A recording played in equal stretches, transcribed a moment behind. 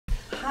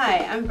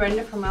Hi, I'm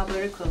Brenda from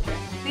Alberta Quilter.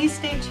 Please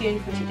stay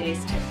tuned for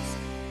today's tips.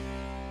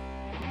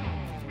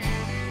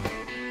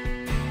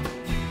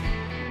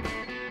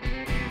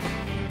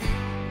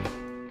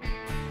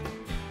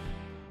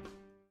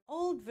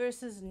 Old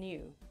versus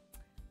new.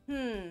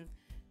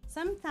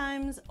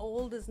 Sometimes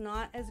old is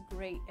not as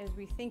great as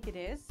we think it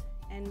is,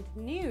 and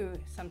new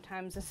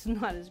sometimes is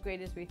not as great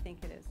as we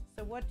think it is.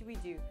 So what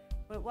do?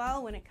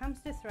 Well, when it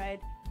comes to thread,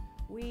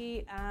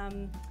 we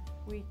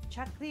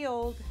chuck the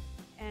old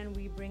and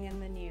we bring in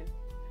the new.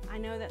 I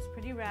know that's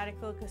pretty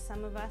radical because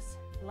some of us,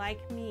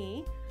 like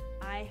me,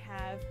 I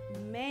have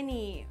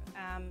many,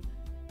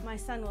 my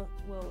son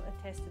will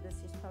attest to this,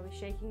 he's probably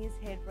shaking his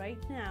head right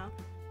now.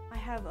 I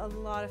have a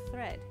lot of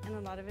thread and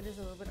a lot of it is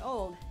a little bit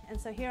old. And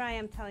so here I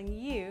am telling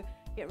you,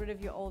 get rid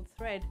of your old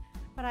thread,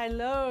 but I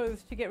loathe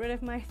to get rid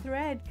of my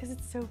thread because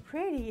it's so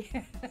pretty.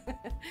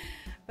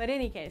 But in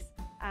any case,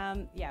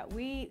 yeah,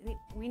 we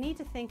need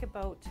to think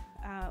about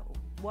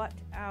what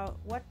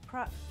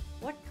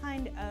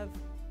kind of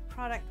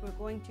product we're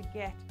going to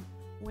get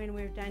when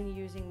we're done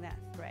using that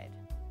thread.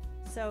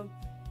 So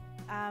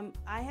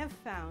I have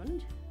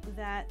found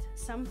that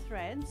some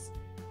threads,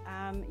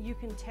 you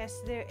can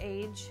test their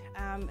age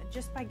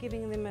just by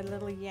giving them a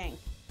little yank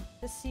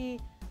to see,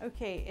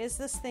 okay, is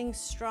this thing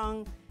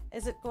strong?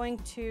 Is it going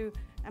to,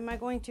 am I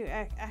going to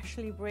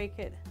actually break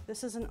it?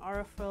 This is an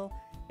Aurifil.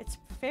 It's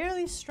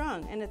fairly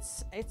strong and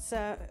it's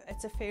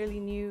a fairly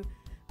new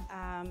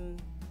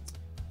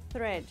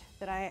thread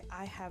that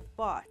I have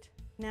bought.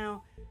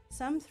 Now,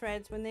 some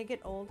threads, when they get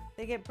old,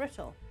 they get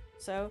brittle,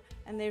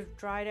 and they've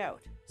dried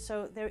out.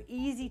 So they're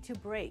easy to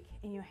break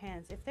in your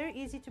hands. If they're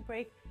easy to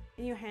break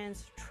in your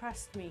hands,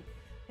 trust me,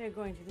 they're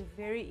going to be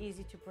very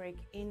easy to break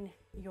in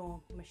your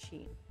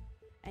machine.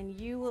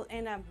 And you will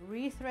end up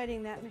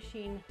rethreading that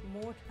machine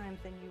more times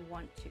than you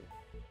want to.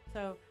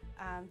 So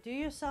do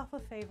yourself a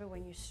favor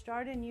when you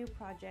start a new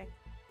project,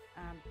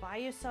 buy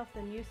yourself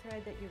the new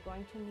thread that you're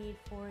going to need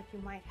for it. You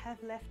might have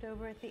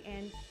leftover at the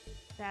end,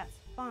 that's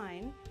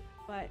fine,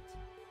 but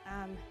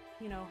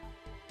you know,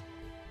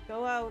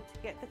 go out,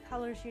 get the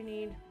colors you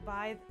need,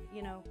 buy,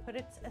 you know, put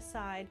it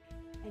aside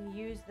and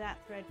use that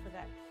thread for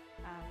that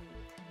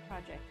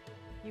project.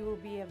 You will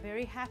be a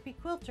very happy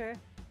quilter,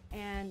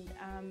 and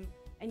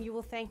you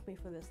will thank me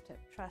for this tip,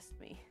 trust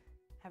me.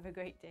 Have a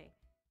great day.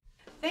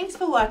 Thanks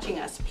for watching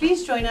us.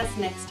 Please join us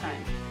next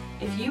time.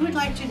 If you would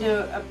like to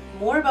know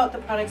more about the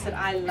products that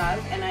I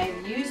love and I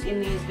have used in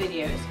these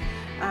videos,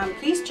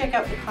 please check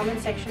out the comment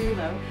section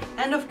below,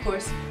 and of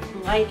course,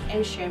 like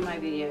and share my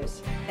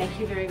videos. Thank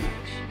you very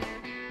much.